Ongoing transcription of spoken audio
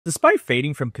Despite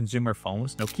fading from consumer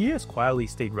phones, Nokia has quietly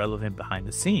stayed relevant behind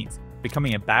the scenes,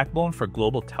 becoming a backbone for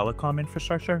global telecom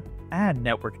infrastructure and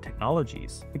network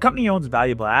technologies. The company owns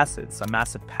valuable assets, a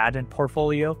massive patent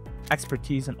portfolio,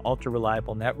 expertise in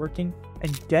ultra-reliable networking,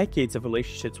 and decades of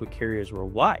relationships with carriers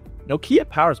worldwide. Nokia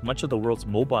powers much of the world's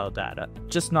mobile data,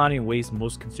 just not in ways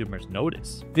most consumers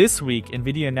notice. This week,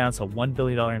 Nvidia announced a $1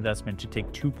 billion investment to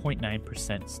take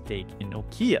 2.9% stake in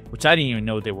Nokia, which I didn't even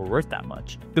know they were worth that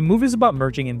much. The move is about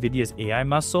merging Nvidia's AI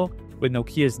muscle with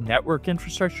Nokia's network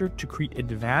infrastructure to create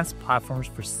advanced platforms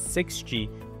for 6G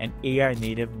and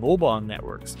AI-native mobile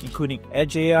networks, including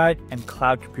edge AI and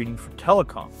cloud computing for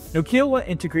telecom. Nokia will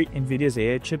integrate Nvidia's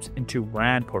AI chips into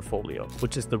RAN portfolio,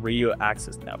 which is the radio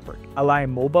access network,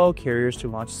 allowing mobile carriers to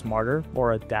launch smarter,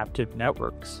 more adaptive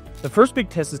networks. The first big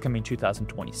test is coming in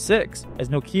 2026, as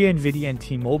Nokia, Nvidia, and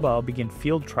T-Mobile begin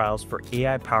field trials for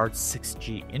AI-powered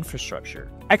 6G infrastructure.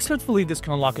 Experts believe this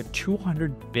can unlock a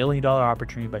 $200 billion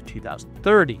opportunity by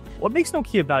 2030. What makes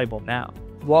Nokia valuable now?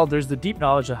 Well, there's the deep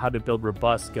knowledge of how to build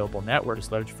robust, scalable networks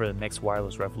leveraged for the next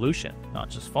wireless revolution, not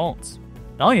just phones.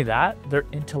 Not only that, their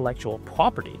intellectual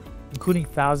property, including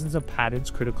thousands of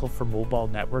patents critical for mobile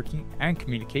networking and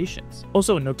communications.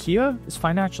 Also, Nokia is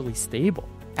financially stable,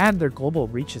 and their global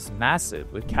reach is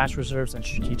massive, with cash reserves and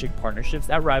strategic partnerships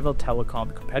that rival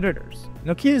telecom competitors.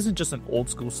 Nokia isn't just an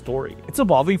old-school story. It's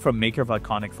evolving from maker of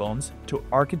iconic phones to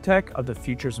architect of the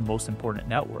future's most important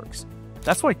networks.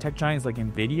 That's why tech giants like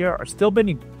Nvidia are still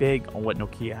betting big on what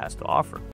Nokia has to offer.